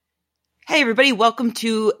everybody. Welcome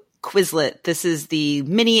to Quizlet. This is the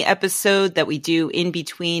mini episode that we do in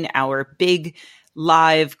between our big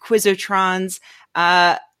live Quizotrons.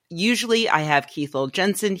 Usually I have Keith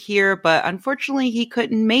Jensen here, but unfortunately he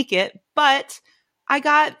couldn't make it. But I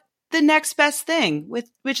got the next best thing,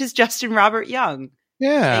 which is Justin Robert Young.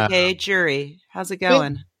 Yeah. AKA Jury. How's it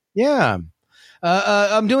going? Yeah.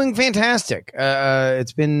 I'm doing fantastic.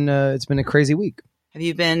 It's been a crazy week. Have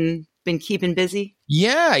you been keeping busy?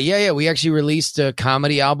 Yeah. We actually released a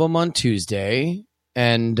comedy album on Tuesday,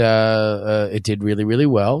 and it did really, really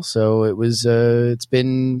well. So it was it's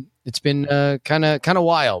been kind of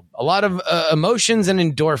wild. A lot of emotions and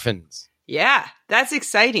endorphins. Yeah, that's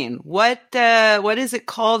exciting. What is it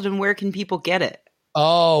called, and where can people get it?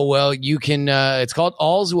 Oh, well, you can it's called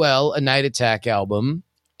All's Well, a Night Attack album.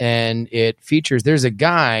 And it features, there's a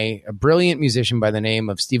guy, a brilliant musician by the name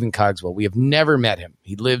of Stephen Cogswell. We have never met him.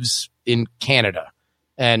 He lives in Canada.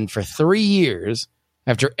 And for 3 years,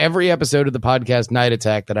 after every episode of the podcast Night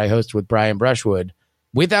Attack that I host with Brian Brushwood,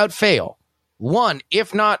 without fail, one,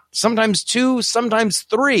 if not sometimes two, sometimes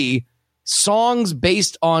three songs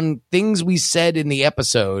based on things we said in the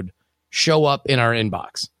episode show up in our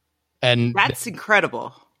inbox. And that's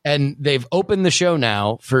incredible. And they've opened the show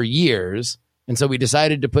now for years. And so we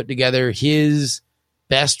decided to put together his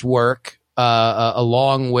best work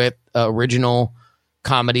along with original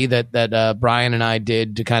comedy that Brian and I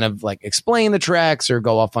did to kind of like explain the tracks or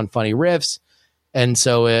go off on funny riffs. And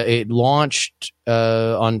so it launched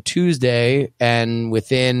on Tuesday, and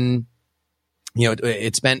within,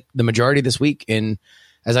 it spent the majority of this week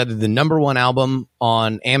as either the number one album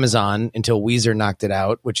on Amazon until Weezer knocked it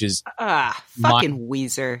out, which is fucking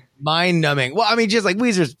Weezer. Mind numbing. Well, I mean, just like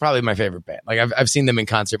Weezer's probably my favorite band. Like I've seen them in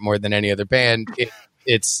concert more than any other band.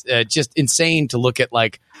 It's just insane to look at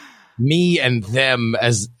like me and them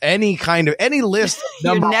as any list.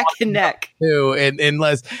 You're neck and neck.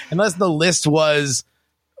 Unless the list was,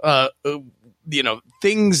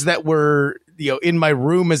 things that were, in my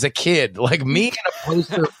room as a kid, like me and a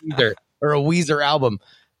poster of Weezer or a Weezer album.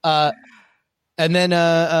 And then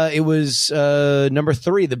it was number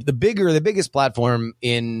 3, the biggest platform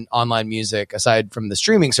in online music, aside from the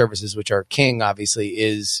streaming services, which are king, obviously,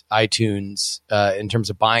 is iTunes. In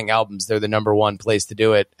terms of buying albums, they're the number one place to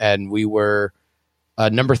do it, and we were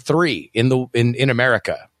number 3 in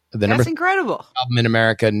America. That's incredible. Album in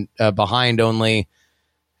America, behind only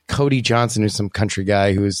Cody Johnson, who's some country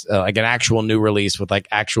guy who's like an actual new release with like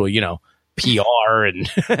actual, PR and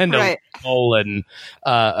right.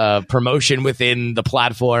 and promotion within the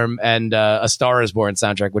platform, and A Star Is Born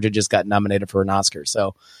soundtrack, which had just got nominated for an Oscar.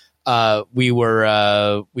 So we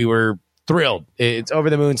were thrilled. It's over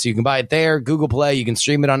the moon. So you can buy it there, Google Play. You can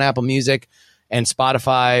stream it on Apple Music and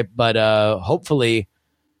Spotify. But hopefully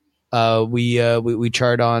we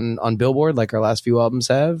chart on Billboard like our last few albums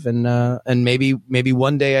have, and maybe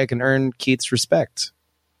one day I can earn Keith's respect.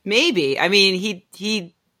 Maybe. I mean,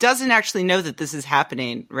 he doesn't actually know that this is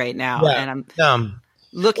happening right now, and I'm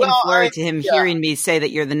looking forward to him hearing me say that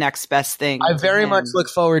you're the next best thing. I very much look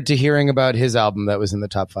forward to hearing about his album that was in the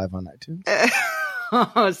top 5 on iTunes.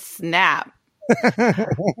 Oh, snap.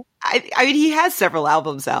 I mean, he has several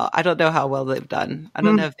albums out. I don't know how well they've done. I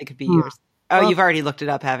don't know if they could be yours. Oh, you've already looked it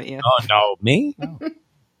up, haven't you? Oh, no. Me? No.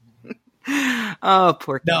 Oh,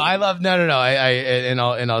 poor kid. No, I love no. I in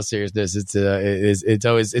all seriousness, it's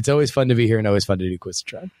always fun to be here and always fun to do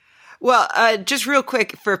Quizotron. Well, just real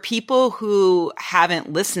quick, for people who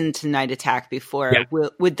haven't listened to Night Attack before,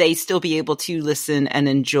 would they still be able to listen to and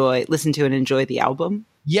enjoy the album?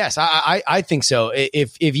 Yes, I think so.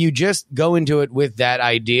 If you just go into it with that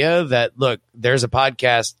idea that, look, there's a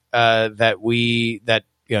podcast that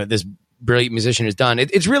this brilliant musician has done,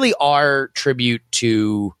 it's really our tribute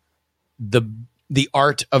to the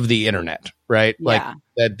art of the internet, right? Yeah. Like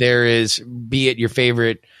that there is, be it your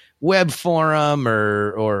favorite web forum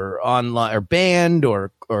or online or band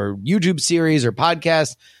or YouTube series or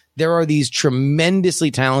podcast, there are these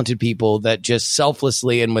tremendously talented people that just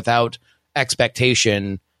selflessly and without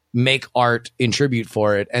expectation make art in tribute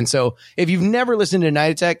for it. And so if you've never listened to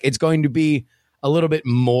Night Attack, it's going to be a little bit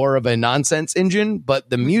more of a nonsense engine,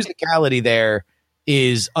 but the musicality there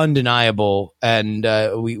is undeniable. And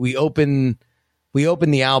we open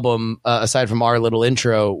the album, aside from our little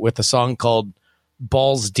intro, with a song called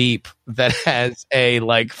Balls Deep that has a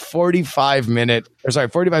 45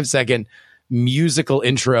 second musical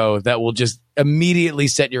intro that will just immediately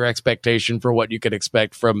set your expectation for what you could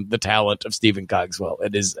expect from the talent of Stephen Cogswell.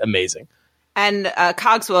 It is amazing. And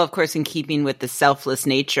Cogswell, of course, in keeping with the selfless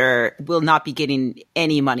nature, will not be getting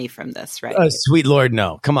any money from this, right? Sweet Lord,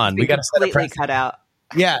 no. Come on. We got to set a precedent. Cut out.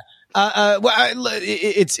 Yeah.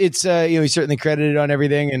 It's he's certainly credited on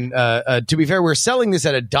everything, and to be fair, we're selling this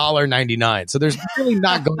at $1.99, so there's really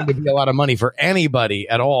not going to be a lot of money for anybody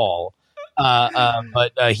at all.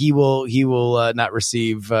 But he will not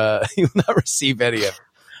receive he will not receive any of it.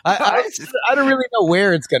 I don't really know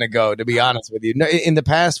where it's going to go, to be honest with you. No, in the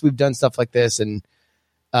past, we've done stuff like this, and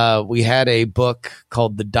we had a book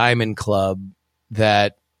called The Diamond Club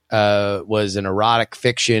that was an erotic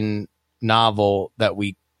fiction novel that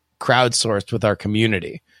we crowdsourced with our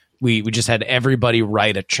community. We just had everybody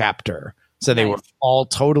write a chapter, so they were all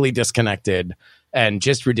totally disconnected and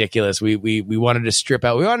just ridiculous. We wanted to strip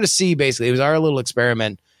out. We wanted to see, basically, it was our little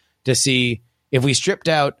experiment to see if we stripped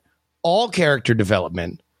out all character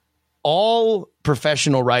development, all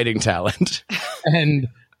professional writing talent, and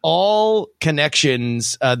all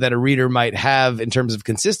connections that a reader might have in terms of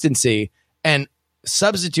consistency, and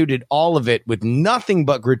substituted all of it with nothing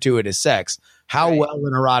but gratuitous sex, how well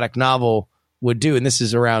an erotic novel would do. And this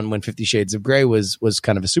is around when 50 Shades of Grey was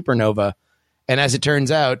kind of a supernova. And as it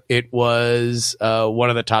turns out, it was one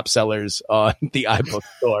of the top sellers on the iBook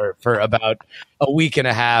store for about a week and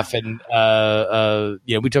a half. And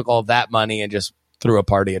we took all that money and just threw a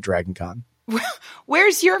party at Dragon Con.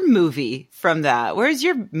 Where's your movie from that? Where's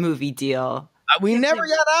your movie deal? We never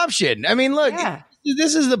got option. I mean, look,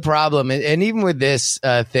 this is the problem. And even with this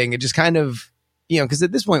thing, it just kind of, because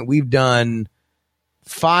at this point we've done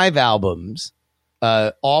 5 albums.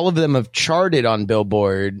 All of them have charted on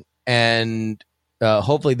Billboard. And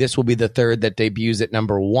hopefully this will be the third that debuts at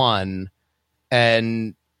number 1.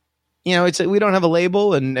 And, we don't have a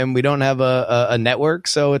label and we don't have a network.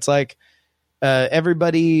 So it's like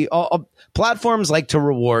everybody, all platforms like to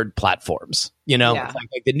reward platforms,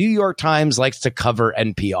 like the New York Times likes to cover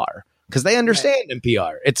NPR because they understand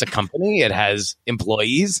NPR. It's a company. It has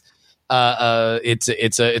employees. It's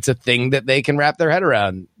a thing that they can wrap their head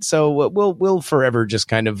around. So we'll forever just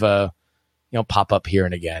kind of, pop up here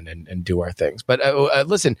and again and do our things. But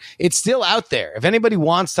listen, it's still out there. If anybody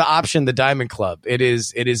wants to option the Diamond Club, it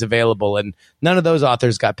is available. And none of those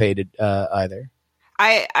authors got paid either.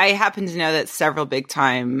 I happen to know that several big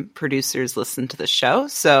time producers listen to the show.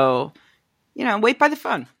 So, wait by the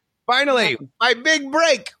phone. Finally, my big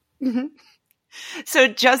break. Mm-hmm. So,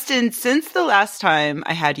 Justin, since the last time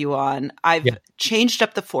I had you on, I've changed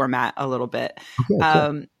up the format a little bit. Okay,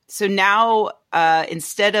 cool. So now,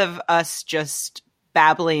 instead of us just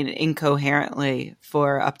babbling incoherently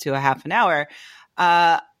for up to a half an hour,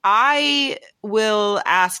 I will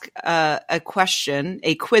ask a question,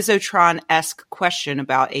 a Quizotron-esque question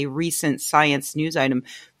about a recent science news item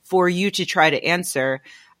for you to try to answer.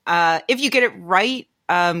 If you get it right,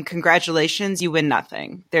 congratulations, you win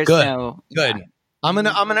nothing. There's good. I'm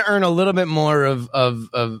gonna earn a little bit more of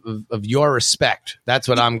your respect. That's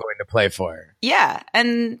what I'm going to play for. Yeah,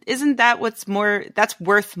 and isn't that that's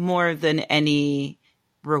worth more than any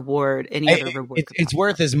reward, other reward? It's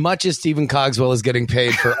worth as much as Stephen Cogswell is getting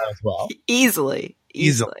paid for as well. Easily.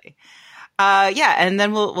 And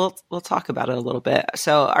then we'll talk about it a little bit.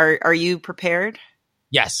 So are you prepared?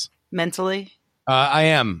 Yes. Mentally? I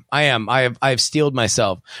am. I've steeled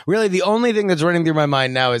myself. Really, the only thing that's running through my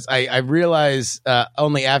mind now is I realize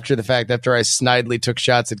only after the fact, after I snidely took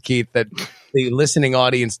shots at Keith, that the listening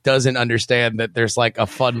audience doesn't understand that there's like a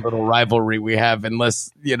fun little rivalry we have,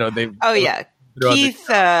 unless they. Oh yeah,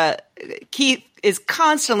 Keith is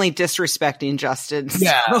constantly disrespecting Justin.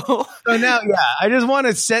 Yeah. So now, I just want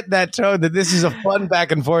to set that tone that this is a fun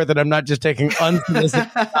back and forth, and I'm not just taking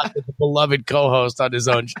unsolicited shots at the beloved co-host on his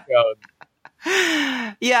own show.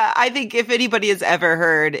 Yeah, I think if anybody has ever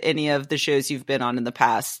heard any of the shows you've been on in the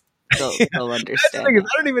past, they'll understand. I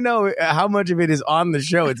don't even know how much of it is on the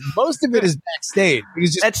show. Most of it is backstage.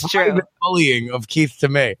 It's just that's true. Bullying of Keith to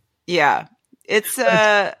me. Yeah, it's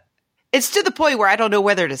to the point where I don't know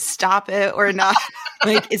whether to stop it or not.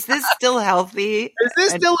 Like, is this still healthy? Is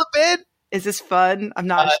this still a bit? Is this fun? I'm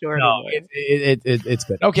not sure. No, it's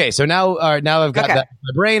good. Okay, so now I've got that in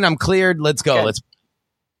my brain. I'm cleared. Let's go. Good.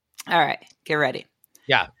 All right, get ready.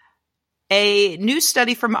 Yeah. A new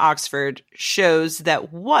study from Oxford shows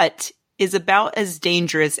that what is about as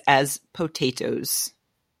dangerous as potatoes?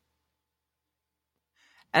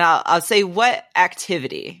 And I'll say what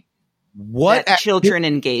activity children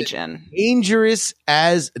engage in. Dangerous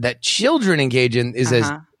as that children engage in is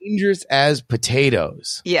as dangerous as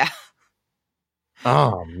potatoes. Yeah.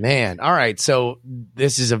 Oh, man. All right. So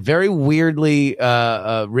this is a very weirdly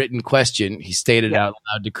written question. He stated out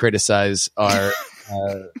loud to criticize our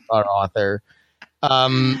author.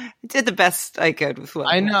 I did the best I could with what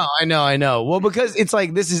I know. Well, because it's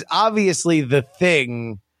like this is obviously the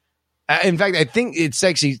thing. In fact, I think it's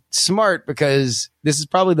actually smart because this is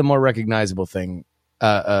probably the more recognizable thing.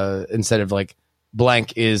 Instead of like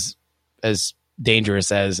blank is as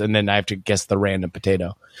dangerous as, and then I have to guess the random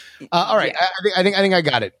potato. All right, yeah. I think I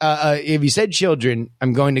got it. If you said children,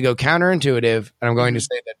 I'm going to go counterintuitive, and I'm going to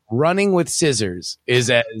say that running with scissors is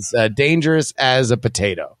as dangerous as a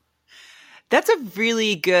potato. That's a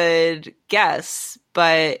really good guess,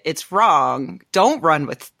 but it's wrong. Don't run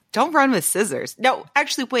with scissors. No,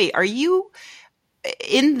 actually, wait. Are you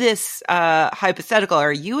in this hypothetical?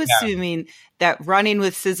 Are you assuming that running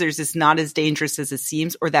with scissors is not as dangerous as it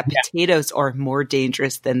seems, or that potatoes are more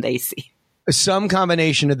dangerous than they seem? Some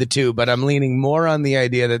combination of the two, but I'm leaning more on the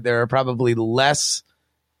idea that there are probably less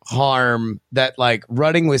harm, that like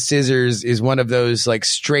running with scissors is one of those like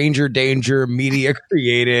stranger danger media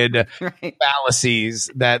created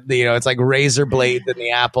fallacies that, you know, it's like razor blades in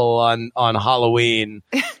the apple on Halloween.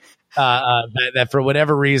 That for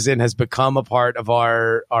whatever reason has become a part of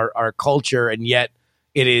our culture, and yet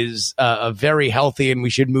it is a very healthy, and we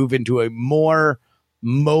should move into a more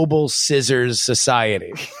mobile scissors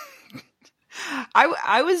society.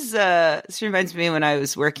 I was this reminds me when I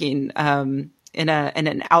was working in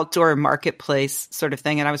an outdoor marketplace sort of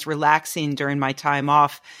thing, and I was relaxing during my time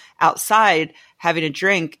off outside having a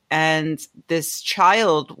drink, and this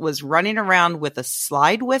child was running around with a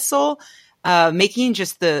slide whistle, making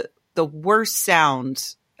just the worst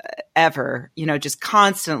sound ever, you know, just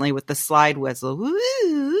constantly with the slide whistle. Woo,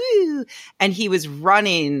 woo. And he was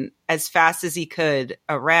running as fast as he could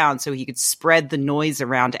around so he could spread the noise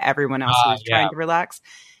around to everyone else who was trying to relax.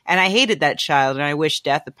 And I hated that child, and I wished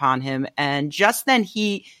death upon him. And just then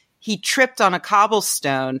he tripped on a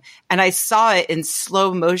cobblestone, and I saw it in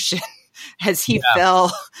slow motion as he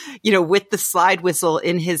fell, you know, with the slide whistle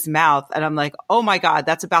in his mouth. And I'm like, oh my God,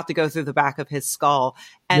 that's about to go through the back of his skull.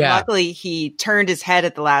 And luckily he turned his head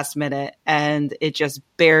at the last minute, and it just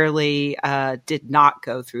barely did not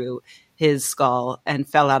go through his skull and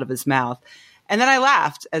fell out of his mouth. And then I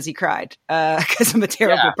laughed as he cried because I'm a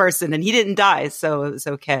terrible person, and he didn't die. So it was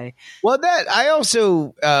okay. Well, that I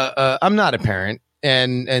also, I'm not a parent.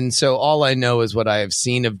 And so all I know is what I have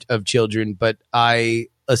seen of children, but I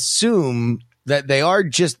assume that they are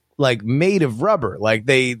just like made of rubber. Like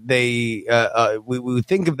we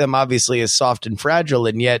think of them obviously as soft and fragile,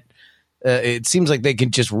 and yet it seems like they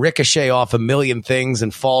can just ricochet off a million things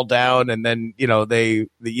and fall down, and then you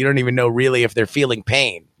don't even know really if they're feeling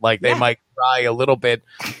pain. Like they might cry a little bit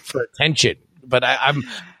for attention. But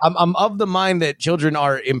I'm of the mind that children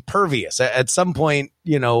are impervious. At some point,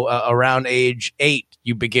 around age 8,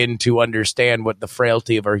 you begin to understand what the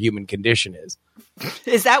frailty of our human condition is.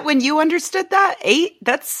 Is that when you understood that? 8?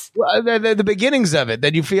 That's the beginnings of it.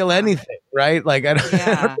 That you feel anything, right? Like I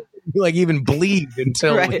don't like even bleed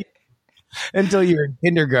until you're in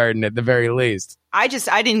kindergarten at the very least. I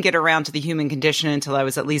didn't get around to the human condition until I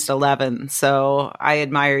was at least 11. So I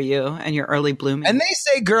admire you and your early blooming. And they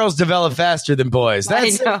say girls develop faster than boys.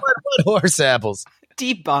 That's what horse apples.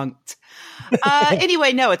 Debunked.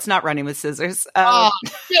 Anyway, no, it's not running with scissors.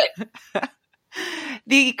 Shit.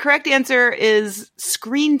 The correct answer is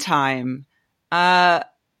screen time.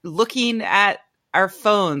 Looking at our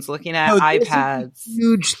phones, looking at iPads.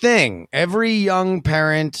 Huge thing. Every young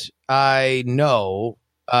parent I know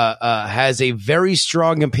has a very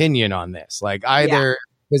strong opinion on this. Like either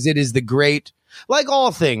because it is the great, like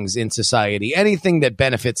all things in society, anything that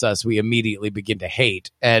benefits us, we immediately begin to hate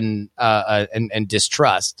and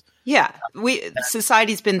distrust. Yeah,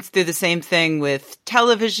 society's been through the same thing with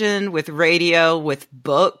television, with radio, with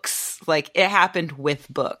books. Like it happened with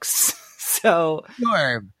books. So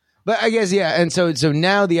sure. But I guess, and so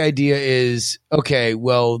now the idea is, okay,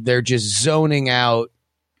 well, they're just zoning out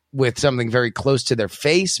with something very close to their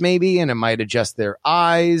face, maybe, and it might adjust their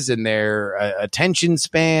eyes and their attention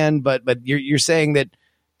span. But you're saying that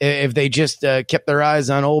if they just kept their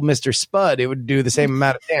eyes on old Mr. Spud, it would do the same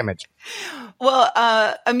amount of damage. Well,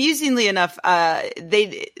 amusingly enough,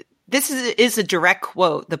 this is a direct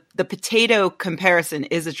quote. The potato comparison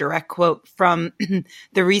is a direct quote from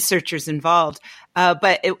the researchers involved.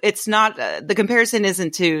 But it's not, the comparison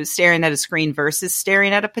isn't to staring at a screen versus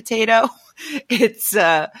staring at a potato. It's,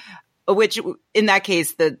 which in that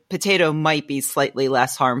case, the potato might be slightly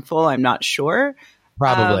less harmful. I'm not sure.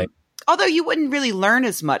 Probably. Although you wouldn't really learn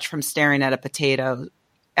as much from staring at a potato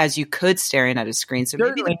as you could staring at a screen. So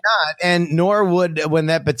certainly not. And nor would, when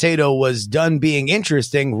that potato was done being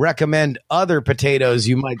interesting, recommend other potatoes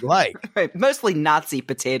you might like. Right. Mostly Nazi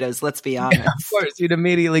potatoes, let's be honest. Yeah, of course. You'd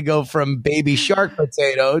immediately go from baby shark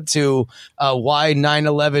potato to why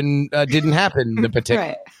 9/11 didn't happen, the potato.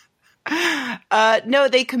 Right. No,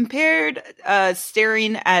 they compared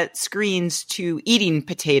staring at screens to eating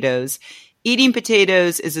potatoes. Eating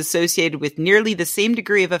potatoes is associated with nearly the same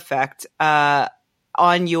degree of effect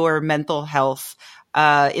on your mental health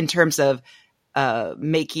in terms of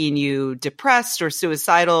making you depressed or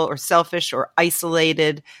suicidal or selfish or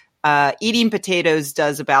isolated. Eating potatoes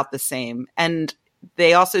does about the same. And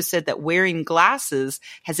they also said that wearing glasses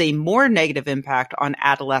has a more negative impact on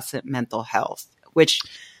adolescent mental health, which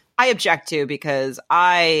I object to because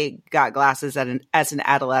I got glasses as an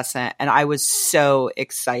adolescent and I was so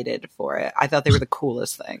excited for it. I thought they were the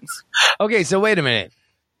coolest things. Okay, so wait a minute.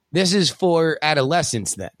 This is for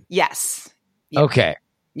adolescents then? Yes. Yeah. Okay.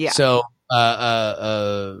 Yeah. So,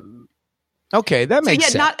 okay, that makes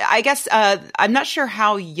sense. I guess I'm not sure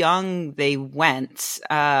how young they went.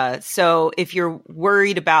 So if you're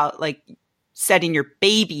worried about like setting your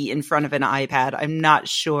baby in front of an iPad, I'm not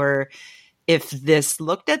sure if this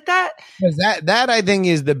looked at that. That I think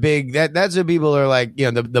is the big that's what people are like,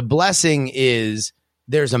 the blessing is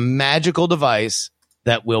there's a magical device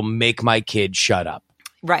that will make my kid shut up.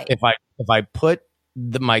 Right. If I put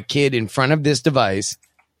my kid in front of this device,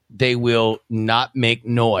 they will not make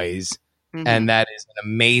noise. Mm-hmm. And that is an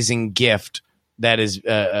amazing gift that is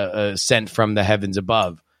sent from the heavens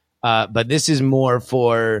above. But this is more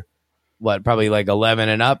for probably like 11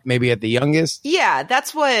 and up, maybe at the youngest. Yeah,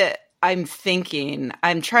 that's what I'm thinking.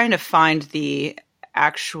 I'm trying to find the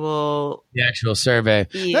actual survey.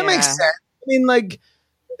 Yeah. That makes sense. I mean, like,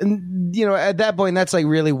 at that point, that's like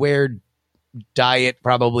really where diet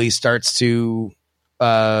probably starts to,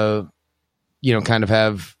 kind of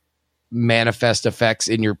have manifest effects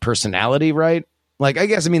in your personality, right? Like, I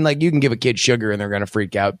guess, I mean, like you can give a kid sugar and they're going to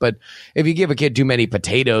freak out. But if you give a kid too many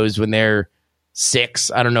potatoes when they're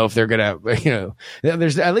 6, I don't know if they're going to,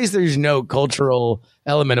 there's no cultural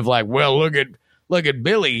element of like, well, look at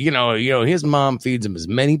Billy, his mom feeds him as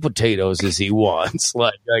many potatoes as he wants.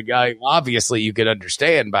 like obviously you could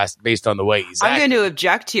understand based on the way he's acting. I'm going to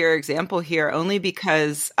object to your example here only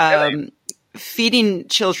because feeding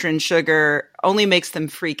children sugar only makes them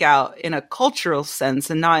freak out in a cultural sense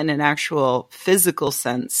and not in an actual physical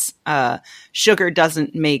sense. Sugar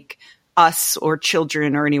doesn't make us or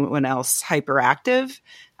children or anyone else hyperactive.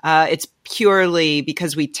 It's purely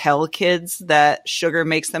because we tell kids that sugar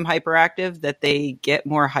makes them hyperactive that they get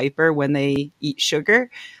more hyper when they eat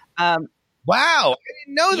sugar. Wow, I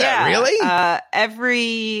didn't know that, really?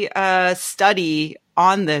 Every study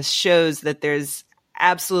on this shows that there's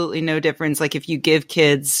absolutely no difference. Like if you give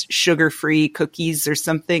kids sugar-free cookies or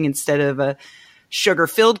something instead of a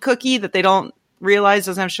sugar-filled cookie that they don't realize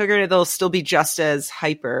doesn't have sugar, they'll still be just as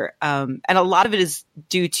hyper. And a lot of it is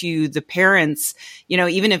due to the parents.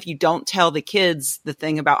 Even if you don't tell the kids the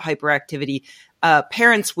thing about hyperactivity,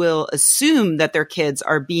 parents will assume that their kids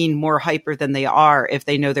are being more hyper than they are if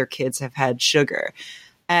they know their kids have had sugar.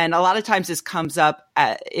 And a lot of times this comes up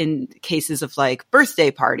in cases of like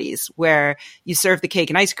birthday parties where you serve the cake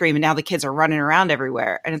and ice cream and now the kids are running around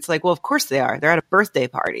everywhere. And it's like, well, of course they are. They're at a birthday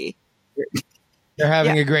party. They're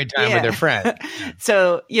having a great time with their friend.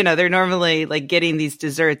 So, they're normally like getting these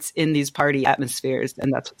desserts in these party atmospheres,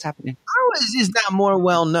 and that's what's happening. How is this not more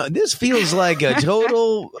well known? This feels like a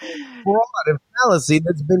total fraud and fallacy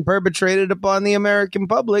that's been perpetrated upon the American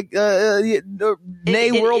public,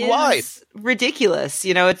 nay, worldwide. It's ridiculous.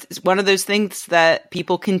 It's one of those things that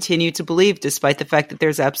people continue to believe despite the fact that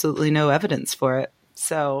there's absolutely no evidence for it.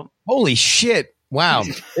 So, holy shit. Wow,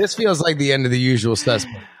 this feels like the end of The Usual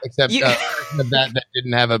Suspect, except that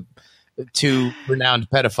didn't have two renowned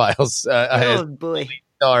pedophiles. Oh boy,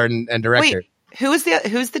 star and director. Wait, who's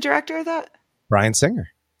the director of that? Bryan Singer.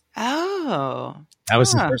 Oh, that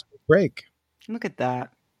was his first break. Look at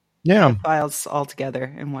that. Yeah, files all together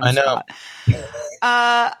in one I know.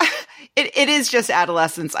 spot. It is just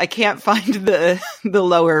adolescence. I can't find the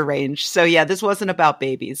lower range. So yeah, this wasn't about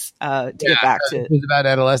babies. To get back to it was about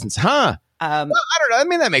adolescence, huh? Well, I don't know. I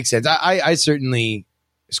mean, that makes sense. I certainly,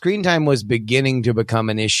 screen time was beginning to become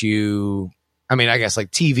an issue. I mean, I guess like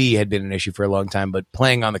TV had been an issue for a long time, but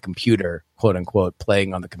playing on the computer, quote unquote,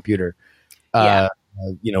 playing on the computer,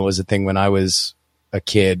 was a thing when I was a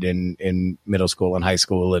kid in middle school and high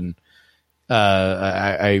school. And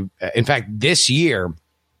I in fact, this year,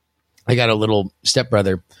 I got a little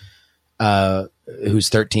stepbrother who's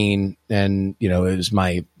 13, and it was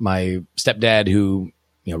my stepdad who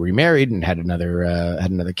remarried and had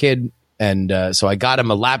another kid. And so I got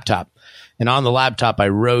him a laptop, and on the laptop, I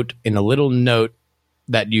wrote in a little note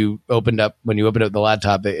that you opened up when you opened up the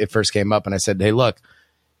laptop, it first came up, and I said, "Hey, look,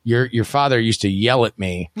 your father used to yell at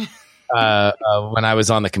me when I was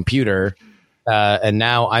on the computer, And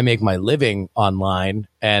now I make my living online,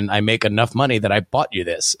 and I make enough money that I bought you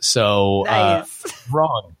this. So Nice.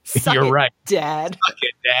 wrong. Suck You're it, right. Dad. Fuck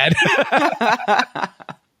it, Dad.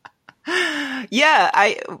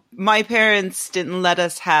 Yeah, my parents didn't let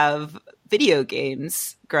us have video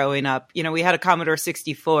games growing up. You know, we had a Commodore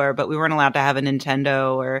 64, but we weren't allowed to have a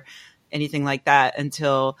Nintendo or anything like that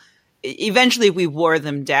until eventually we wore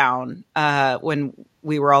them down when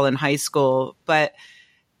we were all in high school. But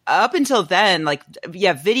up until then, like,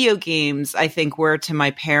 yeah, video games, I think, were to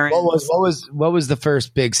my parents. What was the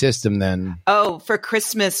first big system then? Oh, for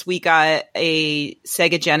Christmas, we got a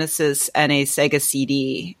Sega Genesis and a Sega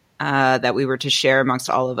CD that we were to share amongst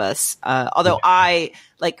all of us. Although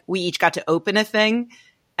we each got to open a thing,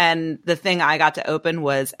 and the thing I got to open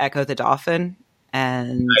was Echo the Dolphin,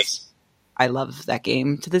 and Nice. I love that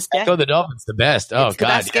game to this day. Echo the Dolphin's the best. Oh, It's the God.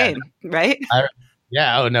 best game, right?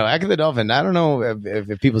 Yeah. Oh, no. Echo the Dolphin. I don't know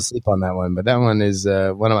if people sleep on that one, but that one is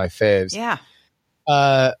one of my faves. Yeah.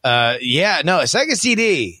 Yeah. No, Sega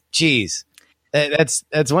CD. Jeez.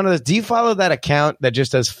 That's one of those. Do you follow that account that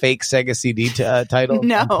just does fake Sega CD titles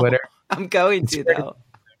No, on Twitter? I'm going to, though.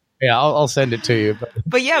 Yeah, I'll send it to you.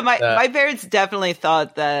 But yeah, my parents definitely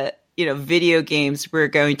thought that, you know, video games were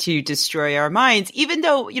going to destroy our minds, even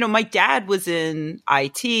though, you know, my dad was in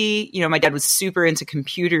IT, you know, my dad was super into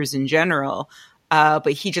computers in general.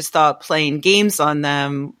 But he just thought playing games on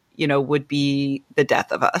them, you know, would be the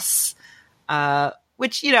death of us.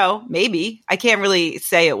 Which, you know, maybe. I can't really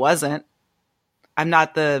say it wasn't. I'm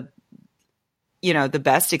not the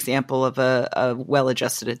best example of a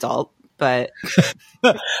well-adjusted adult, but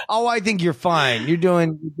Oh, I think you're fine. You're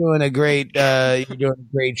doing a great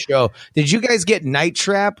show. Did you guys get Night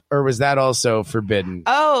Trap, or was that also forbidden?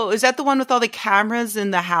 oh, is that the one with all the cameras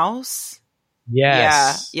in the house?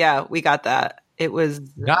 Yes. Yeah, we got that. It was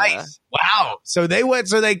Nice. Wow. So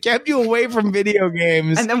they kept you away from video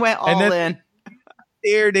games and then went all in.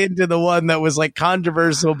 steered into the one that was like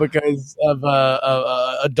controversial because of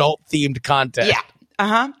adult themed content. Yeah.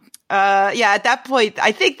 Uh-huh. Yeah, at that point,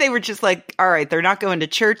 I think they were just like, all right, they're not going to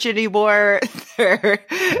church anymore.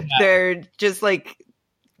 They're just like,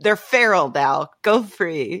 they're feral now. Go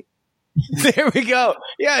free. There we go.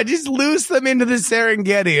 Yeah, just loose them into the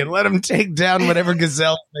Serengeti and let them take down whatever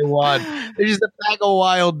gazelles they want. They're just a pack of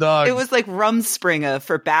wild dogs. It was like Rumspringa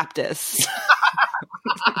for Baptists.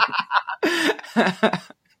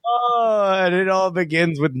 Oh, and it all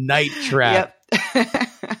begins with Night Trap. Yep.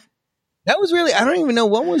 That was really, I don't even know,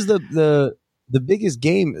 what was the biggest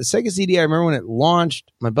game? The Sega CD, I remember when it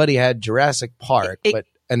launched, my buddy had Jurassic Park,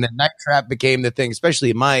 and then Night Trap became the thing, especially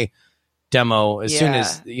in my demo, as soon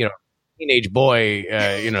as, you know, teenage boy,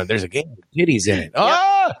 you know, there's a game with titties in it.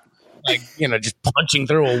 Ah! Like, you know, just punching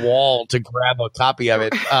through a wall to grab a copy of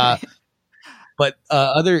it. But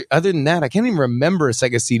other than that, I can't even remember a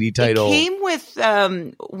Sega CD title. It came with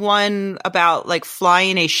one about like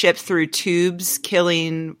flying a ship through tubes,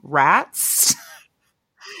 killing rats.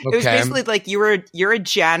 Okay. It was basically like you're a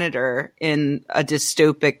janitor in a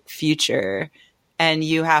dystopic future, and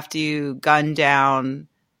you have to gun down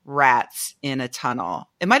rats in a tunnel.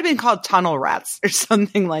 It might have been called Tunnel Rats or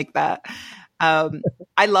something like that.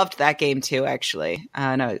 I loved that game too, actually.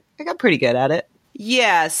 No, I got pretty good at it.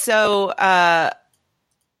 Yeah, so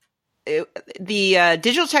the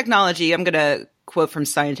digital technology, I'm going to quote from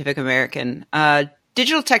Scientific American,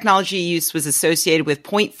 digital technology use was associated with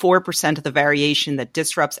 0.4% of the variation that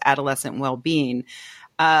disrupts adolescent well-being.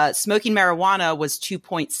 Smoking marijuana was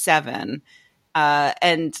 2.7,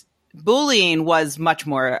 and bullying was much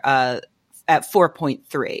more at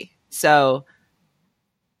 4.3. So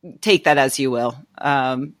take that as you will.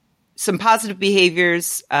 Some positive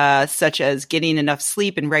behaviors, such as getting enough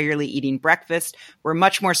sleep and regularly eating breakfast, were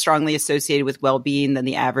much more strongly associated with well-being than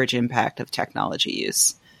the average impact of technology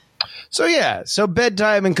use. So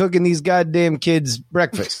bedtime and cooking these goddamn kids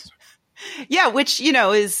breakfast. Yeah, which, you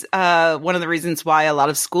know, is one of the reasons why a lot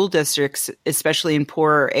of school districts, especially in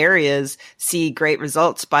poorer areas, see great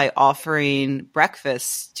results by offering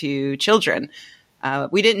breakfast to children.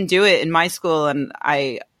 We didn't do it in my school, and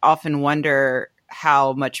I often wonder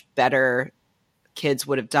how much better kids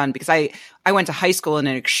would have done, because I went to high school in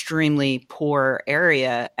an extremely poor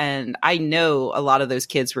area, and I know a lot of those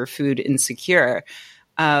kids were food insecure.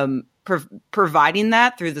 Providing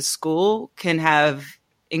that through the school can have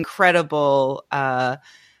incredible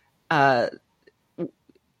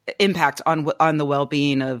impact on the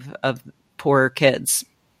well-being of poor kids.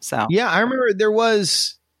 So yeah, I remember there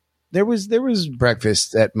was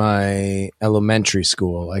breakfast at my elementary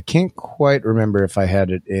school. I can't quite remember if I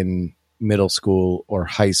had it in middle school or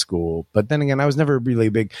high school. But then again, I was never really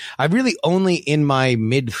big. I've really only in my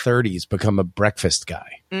mid-30s become a breakfast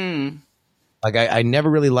guy. Like I never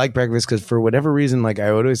really liked breakfast because for whatever reason, like I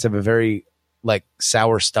always have a very like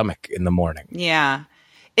sour stomach in the morning. Yeah.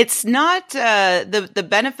 It's not the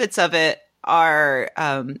benefits of it are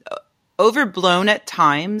overblown at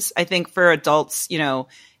times. I think for adults, you know,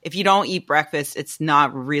 if you don't eat breakfast, it's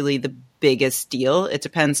not really the biggest deal. It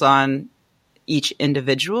depends on each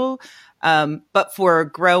individual. But for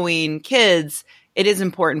growing kids, it is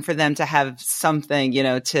important for them to have something, you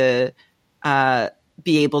know, to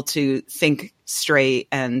be able to think straight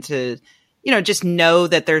and to, you know, just know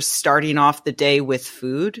that they're starting off the day with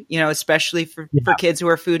food, you know, especially for kids who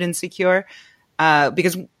are food insecure.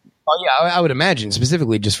 Because I would imagine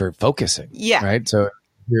specifically just for focusing. Yeah. Right. So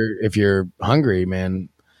if you're hungry, man,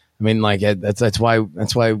 I mean, like that's why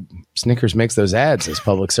Snickers makes those ads as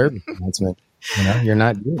public service announcement. You know, you're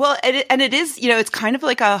not. Well, and it is, you know, it's kind of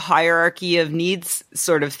like a hierarchy of needs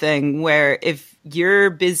sort of thing where if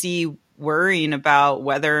you're busy worrying about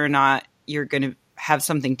whether or not you're going to have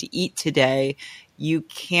something to eat today, you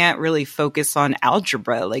can't really focus on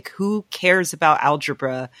algebra. Like, who cares about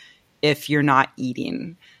algebra if you're not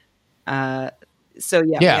eating? So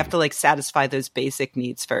we have to like satisfy those basic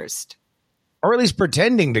needs first. Or at least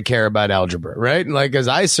pretending to care about algebra, right? Like, as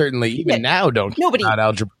I certainly even now don't care about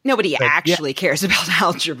algebra. Nobody actually cares about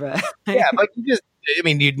algebra. Yeah, but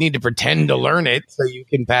you'd need to pretend to learn it so you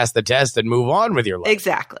can pass the test and move on with your life.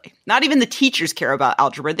 Exactly. Not even the teachers care about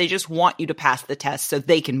algebra. They just want you to pass the test so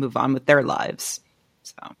they can move on with their lives.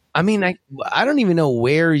 So, I mean, I don't even know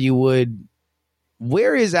where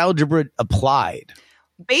is algebra applied?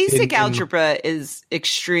 Basic algebra is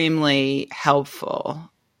extremely helpful.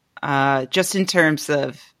 Just in terms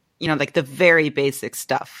of, you know, like the very basic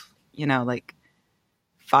stuff, you know, like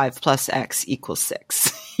 5 + X =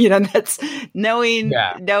 6, you know, that's knowing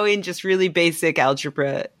just really basic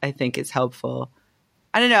algebra, I think is helpful.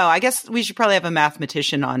 I don't know. I guess we should probably have a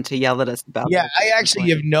mathematician on to yell at us about that. Yeah, I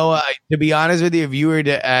actually have to be honest with you, if you were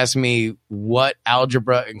to ask me what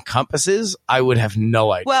algebra encompasses, I would have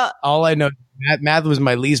no idea. Well, all I know, math was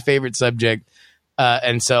my least favorite subject.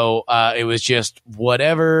 And so it was just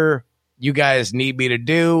whatever you guys need me to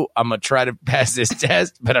do. I'm going to try to pass this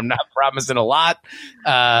test, but I'm not promising a lot.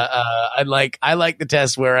 I like the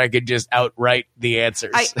test where I could just outright the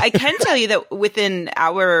answers. I can tell you that within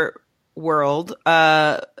our world,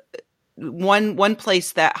 one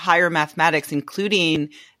place that higher mathematics, including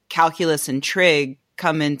calculus and trig,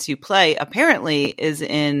 come into play apparently is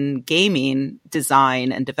in gaming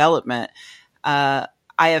design and development. I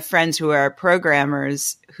have friends who are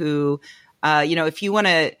programmers who, you know, if you want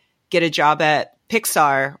to get a job at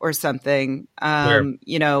Pixar or something,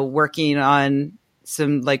 you know, working on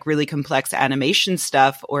some like really complex animation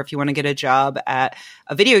stuff, or if you want to get a job at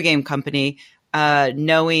a video game company,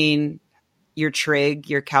 knowing your trig,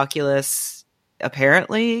 your calculus,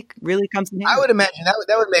 apparently really comes in handy. I would imagine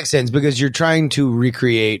that would make sense because you're trying to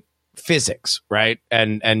recreate physics, right?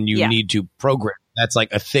 And you need to program. That's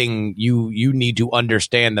like a thing you need to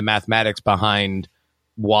understand the mathematics behind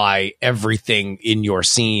why everything in your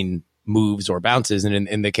scene moves or bounces. And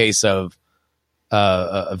in the case of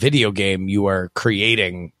a video game, you are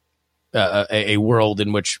creating a world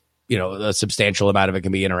in which, you know, a substantial amount of it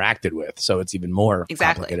can be interacted with. So it's even more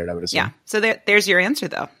complicated, I would assume. Yeah. So there's your answer,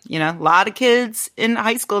 though. You know, a lot of kids in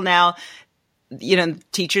high school now, you know,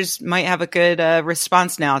 teachers might have a good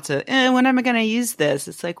response now to, when am I going to use this?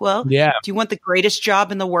 It's like, well, do you want the greatest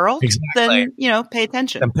job in the world? Exactly. Then, you know, pay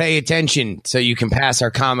attention. Then pay attention so you can pass our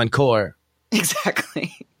Common Core.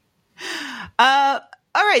 Exactly. All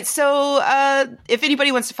right. So if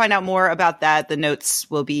anybody wants to find out more about that, the notes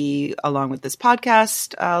will be along with this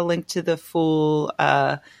podcast. I'll link to the full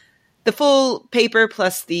paper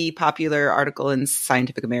plus the popular article in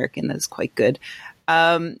Scientific American. That's quite good.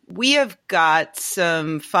 We have got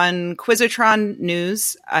some fun Quizotron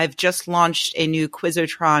news. I've just launched a new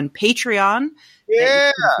Quizotron Patreon that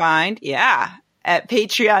you can find. Yeah. At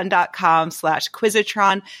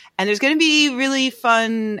patreon.com/Quizotron. And there's going to be really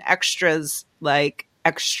fun extras, like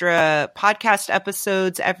extra podcast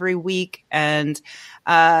episodes every week. And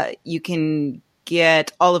you can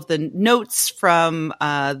get all of the notes from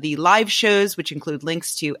the live shows, which include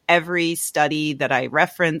links to every study that I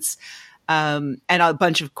reference. And a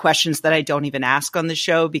bunch of questions that I don't even ask on the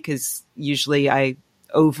show because usually I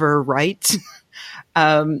overwrite.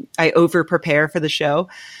 I over prepare for the show.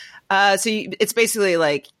 So it's basically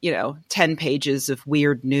like, you know, 10 pages of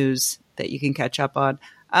weird news that you can catch up on.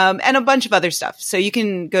 And a bunch of other stuff. So you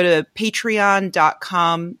can go to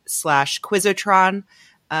patreon.com/Quizotron.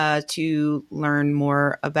 to learn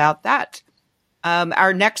more about that.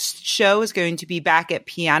 Our next show is going to be back at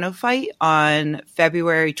Piano Fight on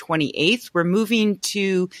February 28th. We're moving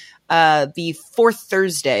to the fourth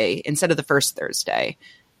Thursday instead of the first Thursday.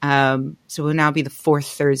 So we'll now be the fourth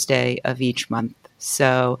Thursday of each month.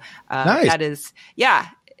 So nice. That is,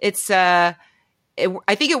 it's I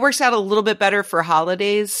think it works out a little bit better for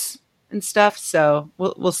holidays and stuff. So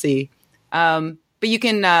we'll see. But you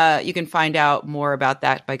can find out more about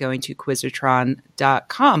that by going to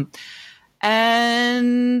Quizertron.com.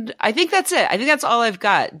 And I think that's it. I think that's all I've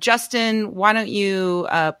got. Justin, why don't you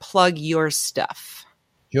plug your stuff?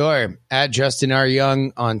 Sure. At Justin R.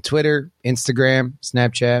 Young on Twitter, Instagram,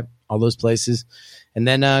 Snapchat, all those places. And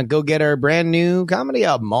then go get our brand new comedy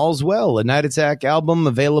album, All's Well, a Night Attack album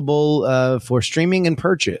available for streaming and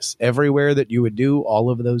purchase everywhere that you would do all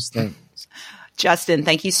of those things. Justin,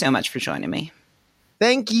 thank you so much for joining me.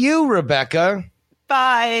 Thank you, Rebecca.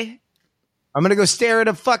 Bye. I'm going to go stare at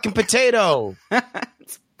a fucking potato.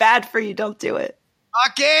 It's bad for you. Don't do it. I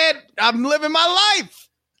can't. I'm living my life.